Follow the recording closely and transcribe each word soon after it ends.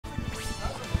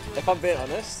if I'm being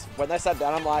honest, when they sat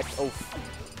down, I'm like, oof.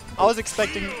 I was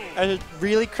expecting a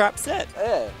really crap set.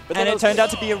 Yeah. But And it turned out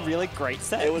to be a really great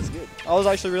set. It was good. I was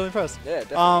actually really impressed. Yeah,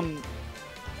 definitely.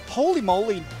 Holy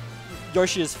moly,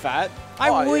 Yoshi is fat.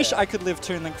 I wish I could live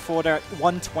Toon Link 4 to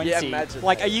 120. Yeah, imagine.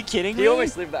 Like, are you kidding me? He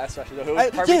almost lived that S-Smash though. It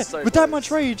was probably yeah, so with close. that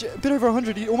much rage, a bit over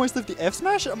 100, he almost lived the F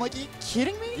Smash. I'm like, are you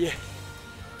kidding me? Yeah.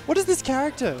 What is this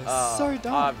character? So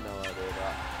dumb. I have no idea.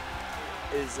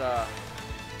 That is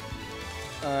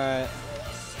Alright.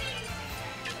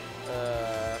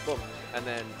 boom, and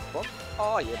then boom.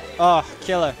 Oh yeah. Boy. Oh,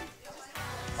 killer.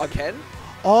 Oh, Ken?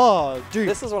 Oh, dude.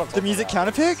 This is what I'm the talking music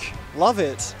about. counter pick? Love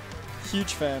it.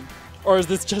 Huge fan. Or is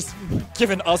this just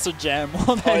giving us a jam?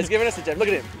 Oh, he's giving us a gem. Look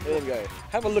at him. Let him go.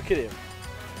 Have a look at him.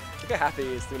 Look how happy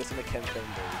he is to listen to Ken theme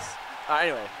beats.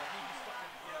 Anyway.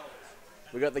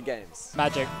 We got the games.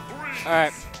 Magic.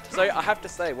 Alright. So I have to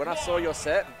say, when I saw your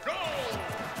set,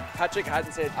 Patrick, I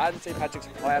hadn't seen Patrick's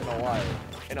play in a while,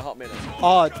 in a hot minute.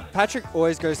 Oh, Patrick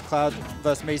always goes Cloud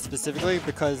versus me specifically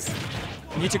because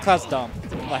Mewtwo Cloud's dumb.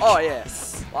 Like, Oh yeah.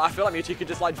 Well, I feel like Mewtwo could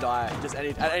just like die just at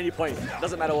any point.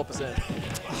 Doesn't matter what percent.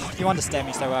 you understand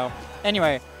me so well.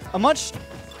 Anyway, a much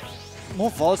more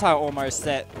volatile almost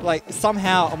set. Like,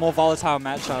 somehow a more volatile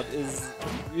matchup is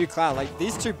Mew Cloud. Like,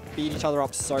 these two beat each other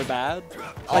up so bad.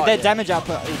 Like, their damage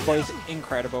output is both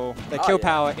incredible. Their kill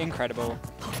power, incredible.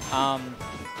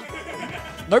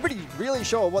 Nobody really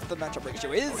sure what the matchup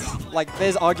ratio is. Like,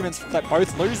 there's arguments that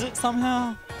both lose it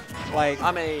somehow. Like,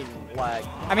 I mean,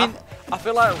 I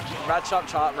feel like matchup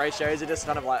chart ratios are just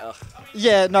kind of like, ugh.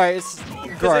 Yeah, no, it's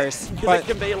gross. Because it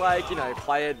can be like, you know,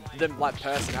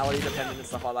 personality dependent and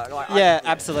stuff like that. Like, yeah,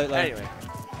 absolutely. Anyway.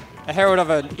 A herald of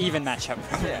an even matchup,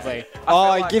 probably. Yeah.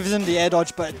 Oh, it gives him the air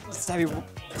dodge, but Stabby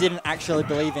didn't actually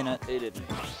believe in it. He didn't.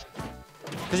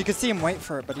 Because you could see him wait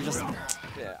for it, but he just...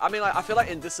 Yeah, I mean, like, I feel like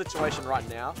in this situation right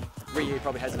now, Ryu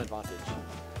probably has an advantage.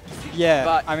 Yeah,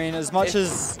 but I mean, as much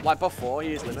as... Like, before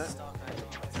he used Limit,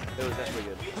 it was definitely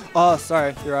good. Oh,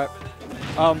 sorry, you're right.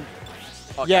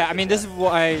 Okay, yeah, I mean, this is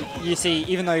what you see,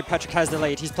 even though Patrick has the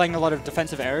lead, he's playing a lot of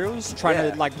defensive aerials, trying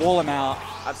to, like, wall him out.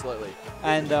 Absolutely.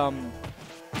 And,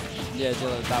 yeah, deal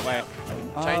it that way.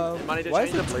 Money to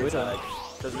change the blue tag,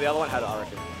 because the other one had it, I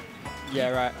reckon. Yeah,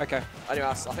 right, okay. Anyway,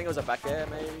 I think it was a back air,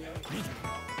 maybe?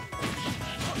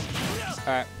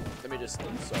 Alright. Let me just...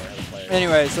 Sorry, I play it.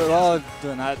 Anyway, so while I'm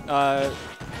doing that, as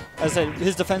I said,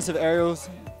 his defensive aerials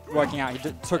working out.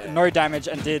 He took no damage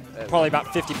and did probably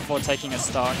about 50 before taking a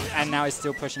stock, and now he's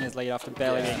still pushing his lead after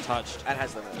barely being touched. And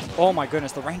has limit. Oh my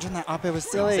goodness, the range on that up air was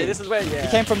silly. See, this is where, He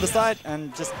came from the side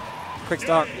and just quick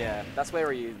stock. Yeah, that's where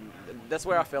Ryu... That's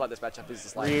where I feel like this matchup is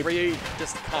just like, Ryu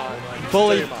just can't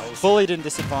like, bullied in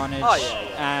disadvantage. Oh,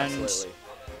 yeah, and absolutely.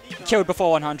 Killed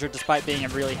before 100 despite being a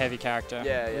really heavy character.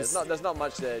 Yeah, there's not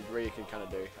much that Ryu can kind of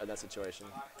do in that situation.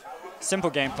 Simple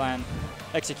game plan,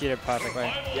 executed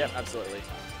perfectly. Yep, absolutely.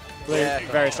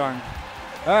 Very strong.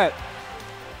 All right.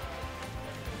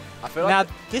 I feel now, like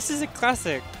this is a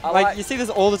classic. Like you see this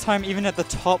all the time, even at the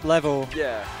top level.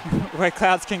 Yeah. Where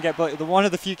Clouds can get bullied. One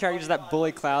of the few characters that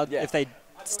bully Cloud if they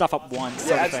stuff up once.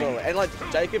 Yeah, absolutely. And like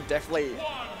Jacob definitely,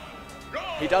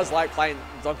 he does like playing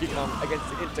Donkey Kong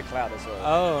into Cloud as well.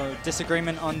 Oh,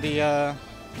 disagreement on the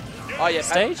oh yeah,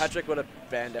 stage? Patrick would have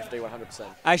banned FD 100%.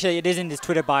 Actually, it is in his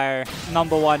Twitter bio,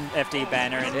 #1 FD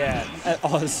banner in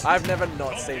Oz. I've never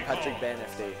not seen Patrick ban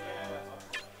FD.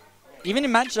 Even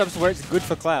in matchups where it's good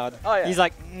for Cloud, he's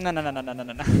like, no. I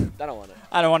don't want it.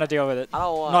 I don't want to deal with it. I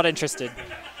don't want Not interested.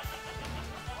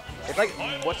 It's like,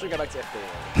 watch him go back to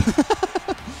FD.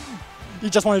 You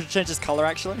just wanted to change his color,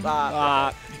 actually?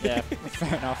 Yeah,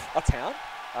 fair enough. A town?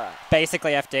 Alright.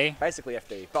 Basically FD. Basically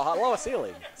FD, but lower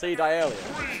ceiling, so you die earlier.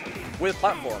 With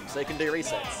platform, so you can do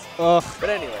resets. Ugh. But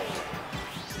anyway.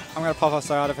 I'm going to pop off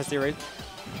so hard if I see read.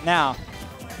 Now,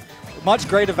 much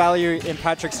greater value in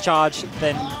Patrick's charge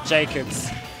than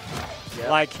Jacob's. Yep.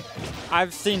 Like,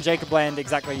 I've seen Jacob land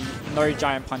exactly no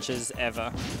giant punches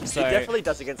ever. So He definitely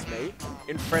does against me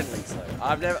in friendlies though.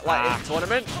 I've never, like in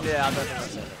tournament, yeah, I don't think I've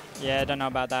seen it. Yeah, I don't know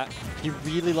about that. He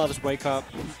really loves wake up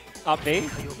B.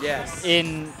 Yes.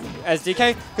 As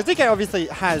DK, because DK obviously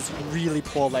has really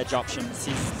poor ledge options.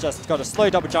 He's just got a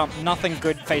slow double jump, nothing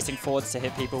good facing forwards to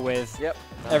hit people with. Yep.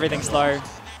 Everything's slow.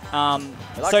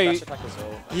 So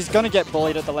he's going to get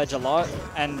bullied at the ledge a lot,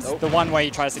 and the one way he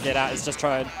tries to get out is just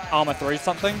try to armor through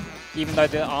something, even though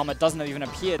the armor doesn't even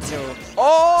appear till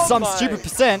some stupid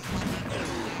percent.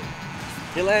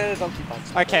 He landed a donkey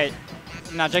punch. Okay.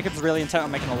 Now Jacob's really intent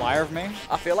on making a liar of me.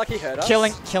 I feel like he heard us.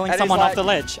 Killing someone like, off the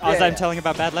ledge as I'm telling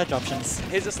about bad ledge options.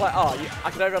 He's just like, oh,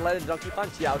 I can overland a donkey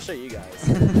punch? Yeah, I'll show you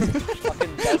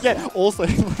guys. Yeah, also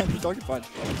land a donkey punch.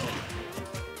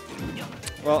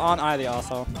 Well, aren't I the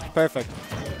arsehole? Perfect.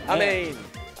 I mean.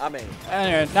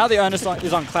 Anyway, now the onus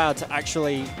is on Cloud to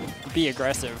actually be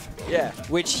aggressive. Yeah.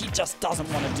 Which he just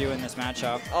doesn't want to do in this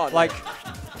matchup. Oh, no. Like,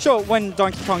 sure, when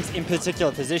Donkey Kong's in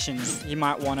particular positions, he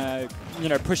might want to, you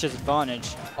know, push his advantage.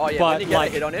 Oh yeah, but when you get a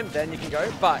hit on him, then you can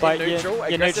go. But in neutral,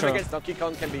 aggressive against Donkey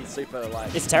Kong can be super,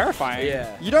 like... It's terrifying.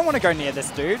 Yeah. You don't want to go near this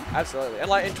dude. Absolutely. And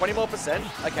like in 20 more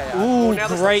 %, okay. Ooh, now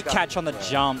great catch on the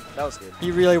jump. That was good.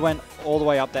 He really went all the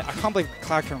way up there. I can't believe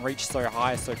Cloud can reach so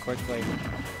high so quickly.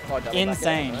 Oh,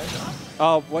 insane. Right?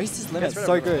 Oh, waste his limit.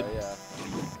 So good. Yeah.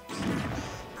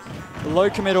 Low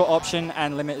committal option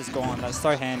and limit is gone. That's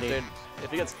so handy. Dude,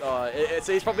 if he gets...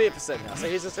 he's probably a % now. So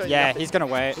he's just going to... Yeah, he's going to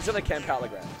wait. He's going to camp out the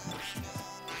ground.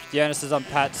 The onus is on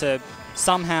Pat to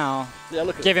somehow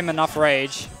give him enough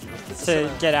rage to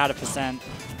get out of %. He's going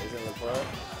to look for it.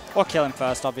 Or kill him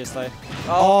first, obviously.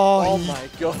 Oh my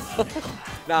god.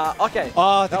 Nah, okay.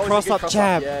 Oh, the cross-up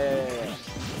jab. Yeah.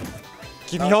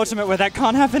 Give me ultimate where that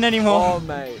can't happen anymore. Oh,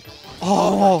 mate.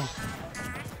 Oh.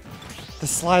 The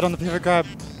slide on the pivot grab.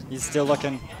 He's still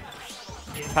looking.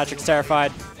 Patrick's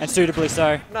terrified, and suitably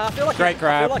so. Nah, I feel like great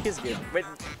grab. I feel like he's good.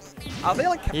 I feel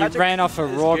like he ran off a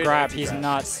raw grab. He's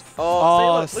nuts.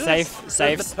 Oh, safe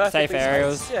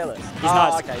aerials. Yeah, he's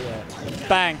nuts. Okay, yeah.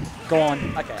 Bang.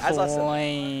 Gone. Okay, as I said.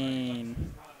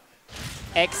 Clean.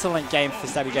 Excellent game for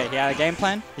Stabby J. He had a game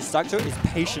plan. He stuck to it. He's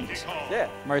patient. Yeah.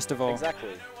 Most of all.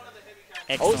 Exactly.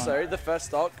 Excellent. Also, the first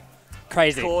stock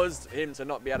caused him to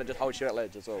not be able to just hold shit at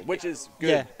ledge as well, which is good.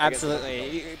 Yeah,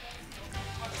 absolutely.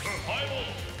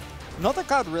 Not that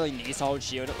Cloud really needs to hold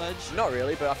shield at ledge. Not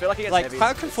really, but I feel like he gets like heavy.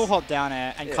 Cloud can full hop down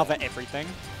air and cover everything.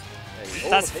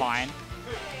 That's fine.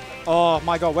 Oh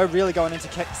my god, we're really going into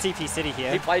CP City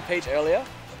here. He played Peach earlier.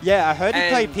 Yeah, I heard he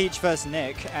played Peach versus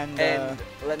Nick, and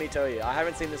let me tell you, I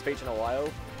haven't seen this Peach in a while.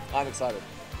 I'm excited.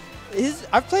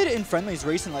 I've played it in friendlies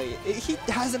recently. He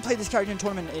hasn't played this character in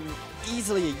tournament in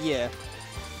easily a year.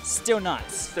 Still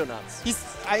nuts. Still nuts.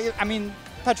 I mean,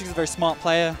 Patrick's a very smart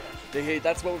player.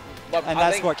 That's what. And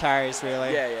that's what carries,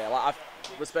 really. Yeah. Like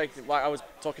I was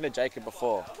talking to Jacob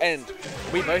before, and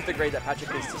we both agreed that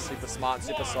Patrick is just super smart,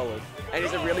 super solid, and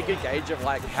he's a really good gauge of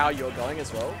like how you're going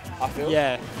as well. I feel.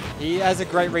 Yeah, he has a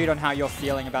great read on how you're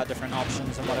feeling about different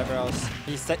options and whatever else.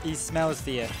 He smells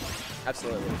fear.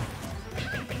 Absolutely.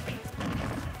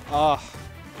 Oh,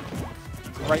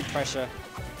 great pressure.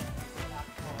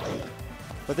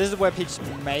 But this is where Peach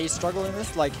may struggle in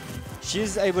this. Like,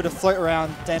 she's able to float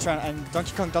around, dance around, and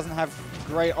Donkey Kong doesn't have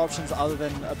great options other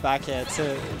than a back air.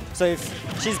 So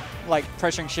if she's like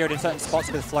pressuring shield in certain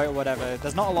spots with float or whatever,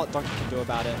 there's not a lot Donkey can do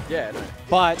about it. Yeah, no.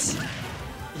 But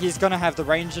he's going to have the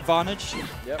range advantage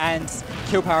and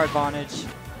kill power advantage.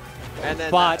 And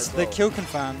then but the kill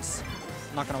confirms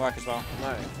not going to work as well.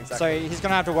 No, exactly. So he's going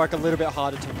to have to work a little bit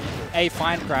harder to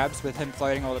find grabs with him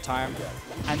floating all the time,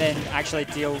 and then actually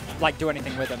do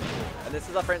anything with him. And this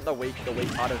is I think the weak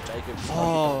part of Jacob's.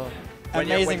 Oh,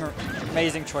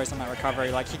 amazing choice on that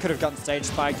recovery. Like he could have gotten stage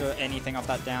spiked or anything off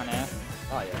that down air.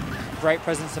 Oh yeah. Great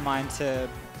presence of mind to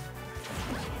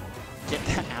get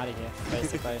that out of here,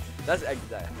 basically. That's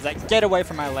It's like, get away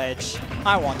from my ledge.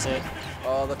 I want it.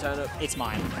 Oh, the turnip. It's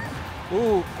mine.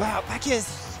 Ooh, wow, back air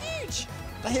is huge.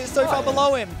 That hit so far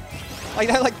below him. Like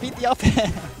that beat the up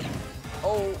air.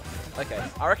 Oh, okay.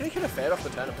 I reckon he could have fared off the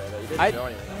turnip there, though. He didn't do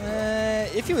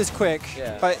anything. If he was quick,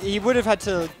 but he would have had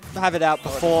to have it out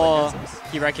before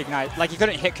he recognized. Like he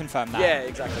couldn't hit confirm that. Yeah,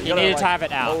 exactly. He needed to have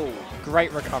it out. Oh.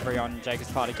 Great recovery on Jacob's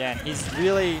part again. He's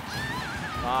really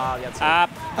up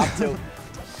tilt.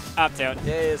 Up tilt.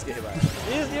 Yeah, he just get hit by it.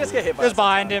 He just get hit by it. It was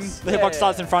behind him. The hitbox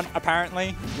starts in front,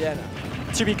 apparently. Yeah,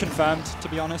 no. To be confirmed, to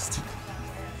be honest.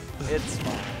 It's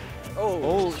fine.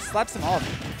 Oh, slaps him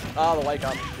off. Oh, the wake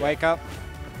up. Wake up.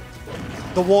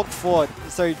 The walk forward.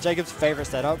 So Jacob's favorite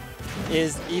setup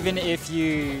is even if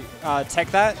you tech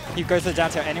that, he goes to the down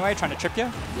tilt anyway, trying to trip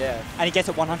you. Yeah. And he gets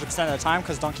it 100% of the time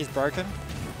because Donkey's broken.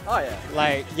 Oh, yeah.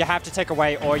 Like, you have to tech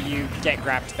away or you get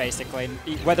grabbed, basically,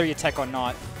 whether you tech or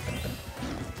not.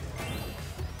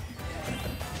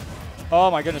 Oh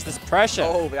my goodness, this pressure.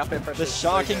 Oh, the up air pressure. The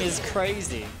sharking is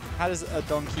crazy. How does a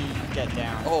Donkey get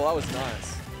down? Oh, that was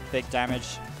nice. Big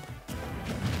damage.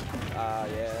 Yeah,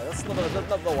 that's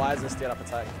not the wisest get up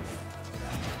attack.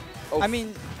 Oh. I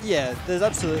mean, yeah, there's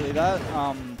absolutely that.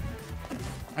 I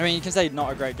mean, you can say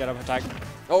not a great get up attack.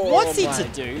 Oh, what's he to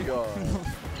do?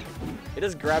 He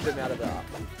just grabbed him out of the up.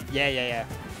 Yeah.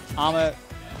 Armor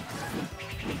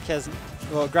cares.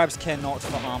 Well, grabs care not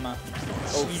for armor.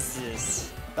 Oh.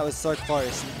 Jesus. That was so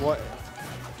close. What?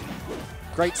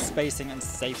 Great spacing and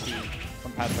safety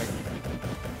from Patrick.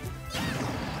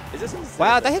 Is this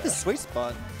wow, they hit the sweet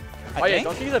spot. I think.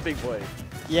 Donkey's a big boy.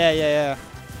 Yeah.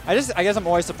 I guess I'm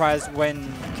always surprised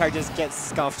when characters get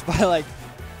scuffed by like,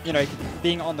 you know,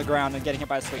 being on the ground and getting hit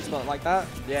by a sweet spot like that.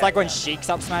 Yeah, it's like when Sheik's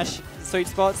up smash sweet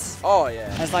spots. Oh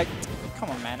yeah. And it's like, come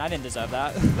on man, I didn't deserve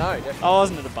that. No, definitely. I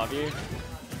wasn't above you.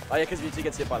 Oh yeah, because Mewtwo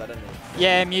gets hit by that, doesn't he?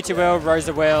 Yeah, Mewtwo will,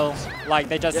 Rosa will. Like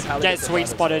they just Yeah, get sweet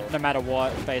spotted no matter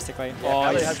what, basically. Yeah,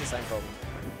 Adelaide has the same problem.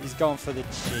 He's going for the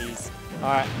cheese. All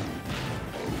right.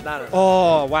 No.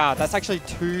 Oh wow, that's actually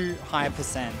too high a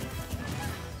percent.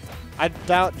 I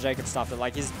doubt Jacob stuffed it.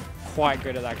 Like he's quite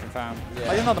good at that confirm. Yeah.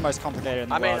 Like he's not the most complicated in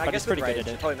the world, I but guess he's pretty with good at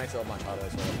Rage, it. probably makes it a lot much harder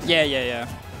as well. Yeah.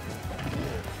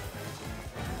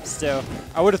 Still,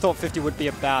 I would have thought 50 would be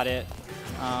about it.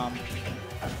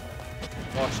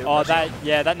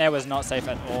 That nair was not safe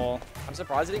at all. I'm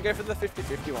surprised he didn't go for the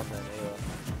 50-50 one then either.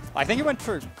 I think he went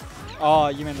for. Oh,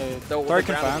 you mean the throw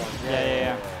confirm?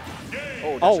 Yeah.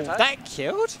 Oh, that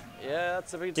killed? Yeah,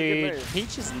 that's a big Dude, move.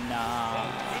 Peach is nah.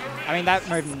 I mean, that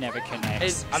move never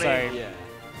connects. Yeah.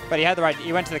 But he had the right.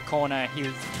 He went to the corner. He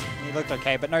looked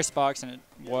okay, but no sparks, and it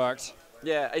worked.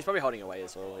 Yeah, he's probably holding away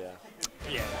as well. Yeah.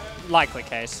 Yeah, likely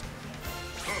case.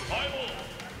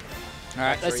 All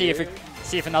right, let's see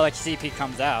if another CP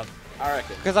comes out. I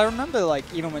reckon. Because I remember, like,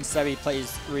 even when Stabby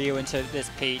plays Ryu into this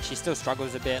Peach, he still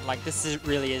struggles a bit. Like,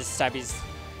 really is Stabby's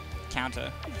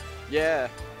counter. Yeah.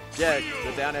 Yeah,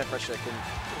 the down air pressure can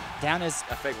down is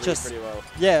affect Ryu just pretty well.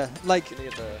 Yeah, like. Can you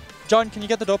get the John, can you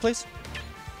get the door, please?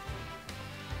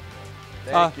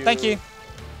 Thank you.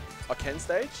 Oh, Ken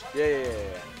stage? Yeah.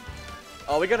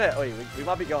 Oh, we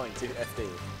might be going to FD.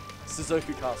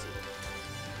 Suzuki Castle.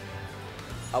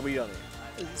 Are we on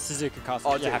it? Suzuki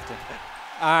Castle. Oh, you have to.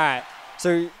 Alright,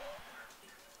 so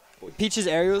Peach's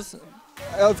aerials,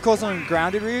 of course on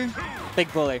grounded Ryu,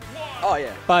 big bully. Oh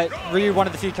yeah. But Ryu, one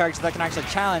of the few characters that can actually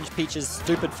challenge Peach's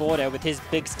stupid forward air with his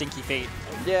big stinky feet.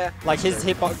 Yeah. Like his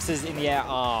hitboxes in the air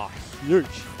are huge.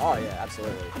 Oh yeah,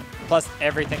 absolutely. Plus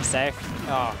everything's safe.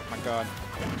 Oh my god.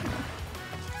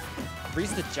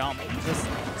 Ryu's the jump, just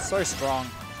so strong.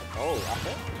 Oh,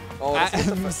 okay.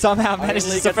 Oh, somehow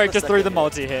manages to focus through the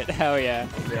multi-hit. Hell yeah.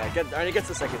 Yeah, only gets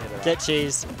the second hit. Get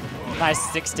cheese. Nice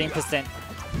 16%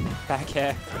 back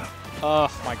air. Oh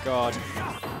my god.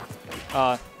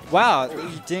 Wow,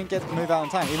 you didn't get the move out in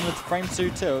time. Even with frame 2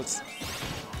 tilts,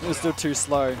 it was still too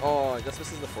slow. Oh, just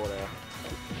misses the forward air.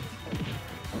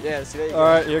 Yeah, see there you go.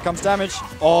 Alright, here comes damage.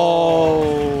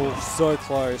 Oh, so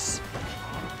close.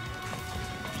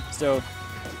 Still,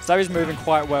 Stabby's moving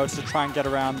quite well to try and get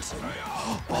around.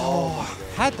 Oh,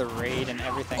 had the read and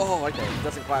everything. Oh, okay.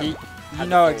 Doesn't quite. You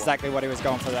know exactly what he was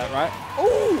going for that, right?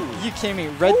 Oh! You kidding me?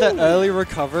 Read the early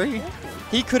recovery.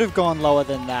 He could have gone lower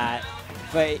than that,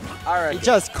 but he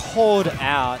just called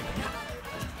out.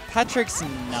 Patrick's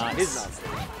nuts. He's nuts.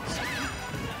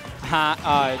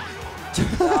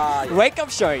 Wake up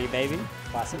show you, baby.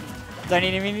 Classic. Don't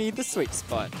even need the sweet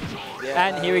spot. Yeah,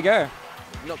 and here we go.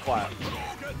 Not quite.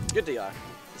 Good DI.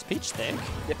 Is Peach thick?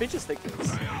 Yeah, Peach is thick.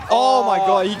 Oh my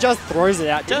god, he just throws it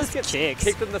out. Just gets kicks.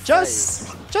 Kicked in the just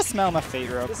face. smell my feet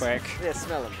real quick. Yeah,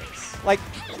 smell him, please. Like,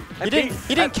 he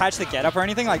didn't catch the get up or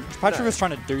anything. Like, Patrick was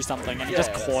trying to do something and he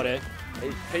just caught it.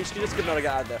 Peach just could not have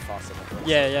got out there fast enough.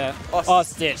 Yeah. Oh,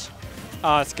 Stitch.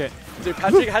 Oh, it's good. Dude,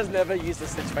 Patrick has never used the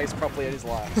Stitch face properly in his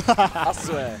life. I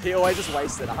swear. He always just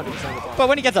wastes it 100% of the time. But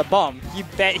when he gets a bomb, you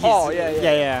bet he's... Oh, yeah.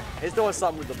 Yeah. He's doing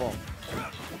something with the bomb.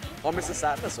 Or Mr.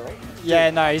 Sadness, right?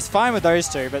 Yeah, no, he's fine with those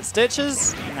two, but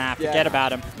Stitches, nah, forget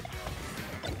about him.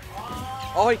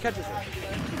 Oh, he catches it.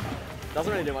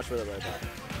 Doesn't really do much with it, though.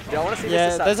 But yeah, I want to see Mr.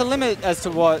 Sadness. There's a limit as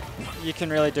to what you can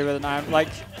really do with it now. Like,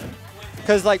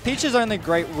 because like Peach is only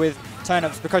great with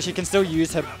turnips because she can still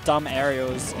use her dumb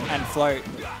aerials and float.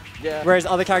 Yeah. Whereas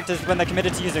other characters, when they're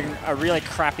committed to using a really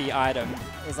crappy item,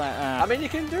 it's like, I mean, you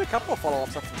can do a couple of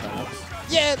follow-ups off the turnips.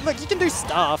 Yeah, look, you can do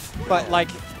stuff, but like,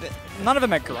 none of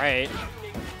them are great.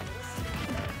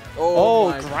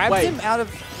 Oh, grabbed him out of...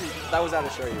 That was out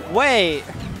of show you. Right? Wait.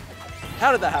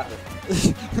 How did that happen?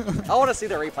 I want to see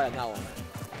the replay on that one.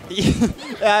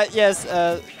 Yes,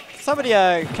 somebody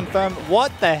confirm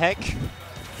what the heck?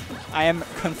 I am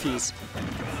confused.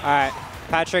 Alright,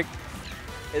 Patrick,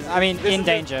 in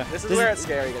danger. This is where it's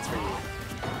scary gets for you.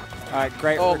 Alright,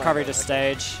 great recovery to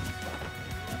stage.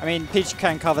 I mean, Peach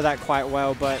can cover that quite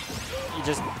well, but you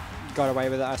just got away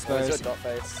with it, I suppose. He's got dot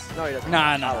face. No, he doesn't.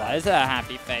 No, it's a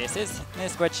happy face.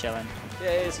 We're chilling. Yeah,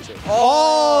 it's chill.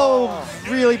 Oh,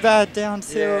 really bad down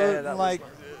tilt. Yeah, like,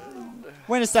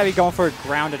 when is Stabby going for a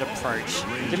grounded approach?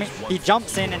 He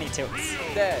jumps in and he tilts.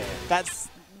 Yeah. That's...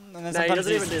 And then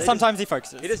No, sometimes he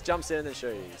focuses. He just jumps in and then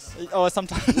shows. Or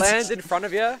sometimes... Lands in front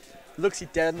of you, looks you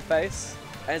dead in the face,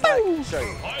 and it's like, show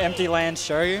you. Empty land,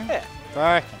 show you? Yeah.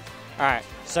 Bro. Alright,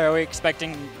 So are we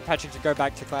expecting Patrick to go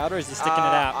back to Cloud, or is he sticking it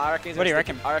out? I reckon What do you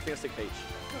reckon? I reckon he'll stick Peach.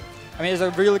 I mean, it's a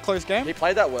really close game. He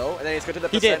played that well, and then he's got to the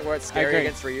percent where it's scary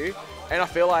against Ryu. And I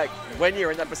feel like when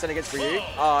you're in that percent against Ryu,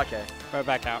 okay. Go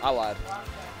back out. I lied.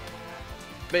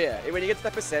 But yeah, when you get to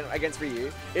that percent against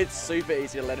Ryu, it's super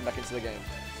easy to let him back into the game.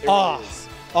 It really is.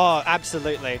 Oh,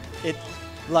 absolutely. It,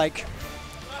 like,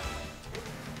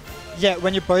 yeah,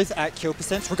 when you're both at kill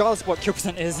percent, regardless of what kill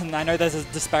percent is, and I know there's a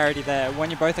disparity there, when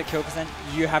you're both at kill percent,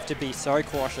 you have to be so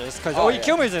cautious, because all your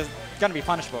kill moves are going to be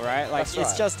punishable, right? Like,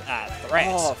 it's just a threat.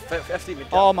 Oh, FD mid.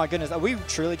 Oh my goodness, are we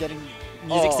truly getting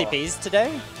music CPs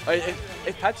today? Oh,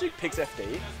 if Patrick picks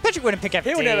FD... Patrick wouldn't pick FD.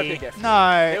 He would never pick FD.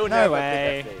 No, no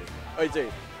way. Pick FD. Oh,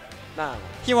 dude. Nah.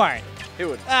 He won't. He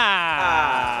would.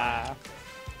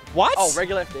 What? Oh,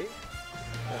 regular FD?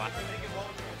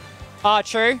 Oh,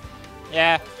 true.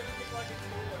 Yeah.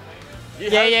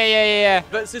 Yeah.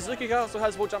 But Suzuki Castle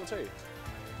has wall jump too.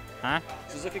 Huh?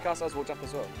 Suzuki Castle has wall jump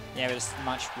as well. Yeah, but it's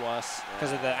much worse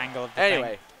because of the angle of the Anyway,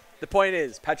 thing. the point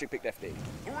is, Patrick picked FD.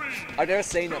 I've never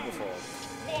seen that before.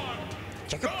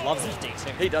 Jacob loves FD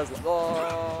too. He does.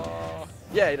 Oh,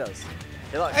 yeah, he does.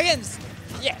 He likes. Against,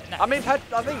 yeah. No. I mean, I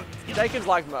think Jacob's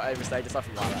like overstage and stuff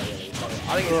like that. Really. So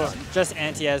I think it's fun. Just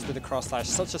anti-airs with the cross slash.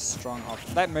 Such a strong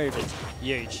option. That move is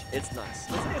huge. It's nice.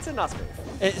 It's a nice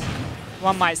move.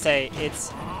 One might say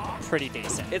it's pretty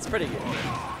decent. It's pretty good.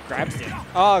 Grabs it.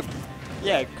 Oh,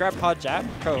 yeah. Grab hard jab.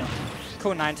 Cool.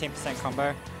 Cool 19%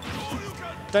 combo.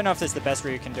 Don't know if this is the best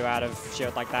Ryu can do out of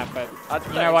shield like that, but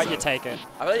you know what? You take it.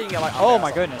 I bet you can get like. Oh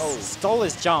my goodness! Oh. Stole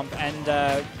his jump, and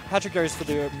Patrick goes for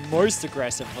the most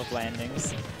aggressive of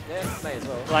landings. Yeah, may as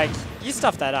well. Like, you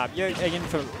stuff that up, you're in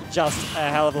for just a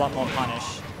hell of a lot more punish.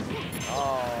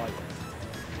 Oh.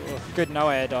 Yeah. Good no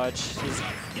air dodge.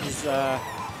 He's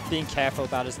being careful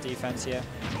about his defense here.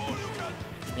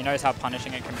 He knows how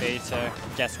punishing it can be to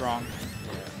guess wrong.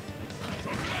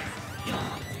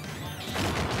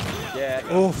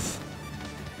 Yeah. Oof.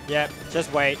 Yep,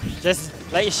 just wait. Just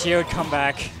let your shield come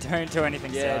back. Don't do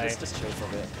anything silly. Yeah, just chill for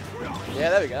a bit. Yeah,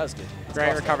 there we go. That was good.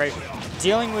 Great recovery.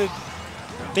 Dealing with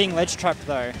being ledge trapped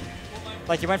though.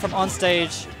 Like, you went from on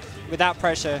stage without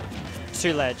pressure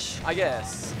to ledge. I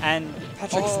guess. And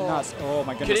Patrick's nuts. Oh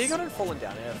my goodness. Could he have gotten fallen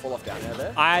down there, fall off down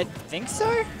there? I think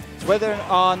so. Whether,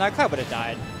 oh no, Cloud would have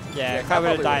died. Yeah, Cloud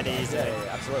would have died easily. Yeah,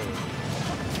 absolutely.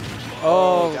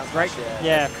 Oh, great.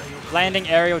 Yeah. Landing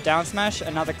aerial down smash,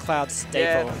 another Cloud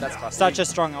staple. Yeah, that's classic. Such a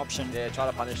strong option. Yeah, try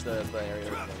to punish the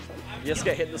aerial. You just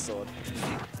get hit in the sword.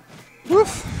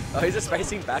 Woof. Oh, he's just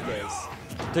facing back airs.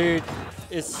 Dude,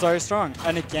 it's so strong.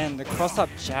 And again, the cross-up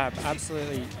jab,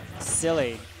 absolutely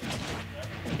silly.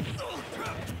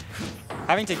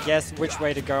 Having to guess which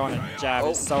way to go on a jab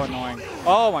is so annoying.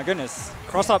 Oh my goodness.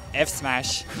 Cross-up F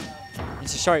smash.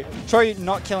 To show you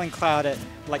not killing Cloud at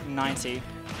like 90.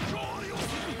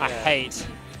 I hate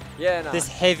this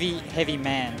heavy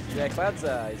man. Yeah, Cloud's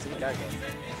he's in the character.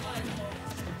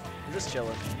 He's just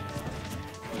chilling.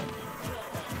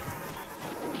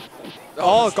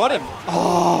 Oh, got him.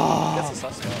 Oh. That's a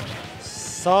suspect.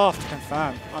 Soft,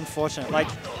 confirmed. Unfortunate. Like,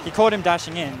 he caught him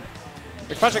dashing in,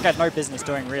 which Patrick had no business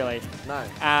doing, really.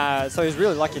 No. So he's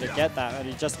really lucky to get that, but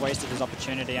he just wasted his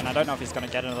opportunity, and I don't know if he's going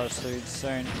to get another soon.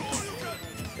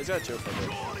 He's going to chill for a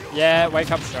bit. Yeah, wake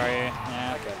up, show you.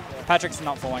 Yeah. Okay. Patrick's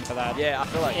not falling for that. Yeah, I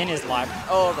feel like... In his life.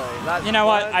 Oh, no. That, you know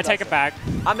what? I take it back.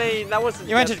 I mean, that wasn't...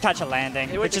 You went to catch a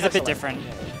landing, which is a bit different.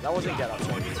 Yeah, that wasn't get up.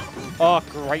 Oh,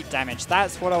 great damage.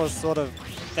 That's what I was sort of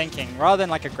thinking. Rather than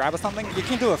like a grab or something, you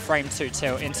can do a frame 2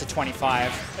 tilt into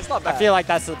 25. It's not bad. I feel like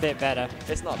that's a bit better.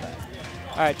 It's not bad.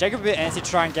 Alright, Jacob a bit antsy to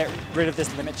try and get rid of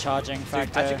this limit charging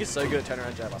factor. Patrick is so good at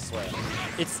turnaround jab, I swear.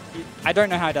 I don't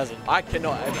know how he does it. I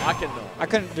cannot. I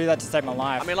couldn't do that to save my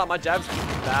life. I mean, like, my jab's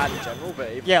bad in general,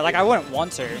 but... Yeah, like, I wouldn't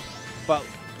want to, but...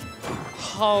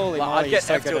 Holy moly, he's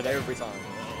so good at it. Every time.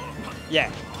 Yeah,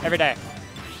 every day.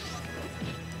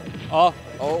 Oh.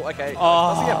 Oh, okay.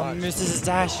 Oh, misses his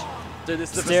dash. Dude,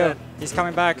 this is the Still, he's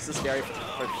coming back. This is scary for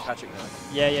Patrick now.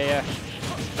 Yeah.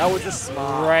 That was a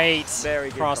smart, great very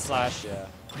good cross slash. Yeah.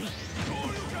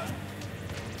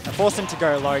 I forced him to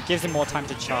go low, gives him more time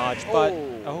to charge, but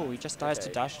he just dies to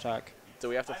dash attack. Do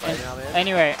we have to play now, man?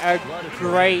 Anyway, a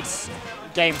great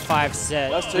game 5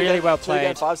 set. That's really well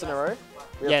played. 2 game 5s in a row?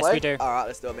 Yes, we do. Alright,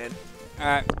 let's do it, man.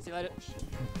 Alright, see you later.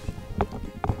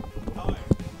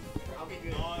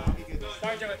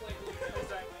 Don't do it.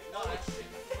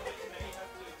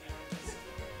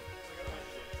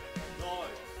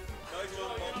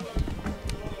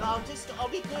 I'll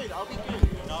be good.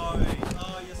 No.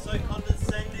 Oh, you're so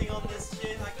condescending on this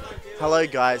shit. I can't do it. Hello,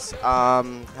 guys.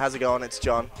 How's it going? It's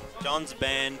John. John's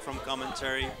banned from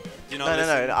commentary. Do you not No,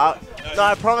 listen? no.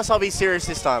 I promise I'll be serious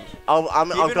this time. I've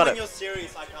Even got when it. you're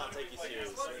serious, I can't take you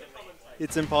serious.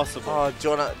 It's impossible. Oh, do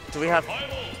you wanna? Do we have?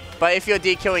 But if you're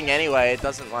DQing anyway, it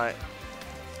doesn't like.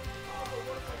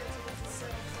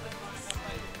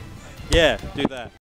 Yeah, do that.